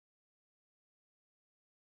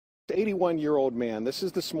81-year-old man. This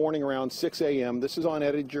is this morning around 6 a.m. This is on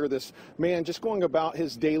Edinger. This man just going about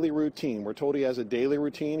his daily routine. We're told he has a daily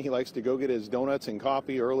routine. He likes to go get his donuts and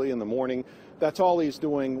coffee early in the morning. That's all he's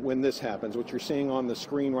doing when this happens, what you're seeing on the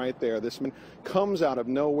screen right there. This man comes out of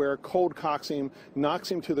nowhere, cold cocks him,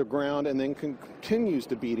 knocks him to the ground, and then continues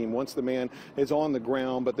to beat him once the man is on the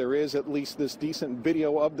ground. But there is at least this decent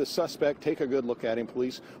video of the suspect. Take a good look at him.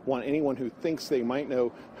 Police want anyone who thinks they might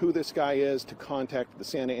know who this guy is to contact the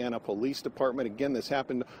Santa Ana Police Department. Again, this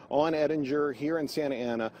happened on Edinger here in Santa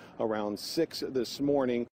Ana around 6 this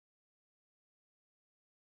morning.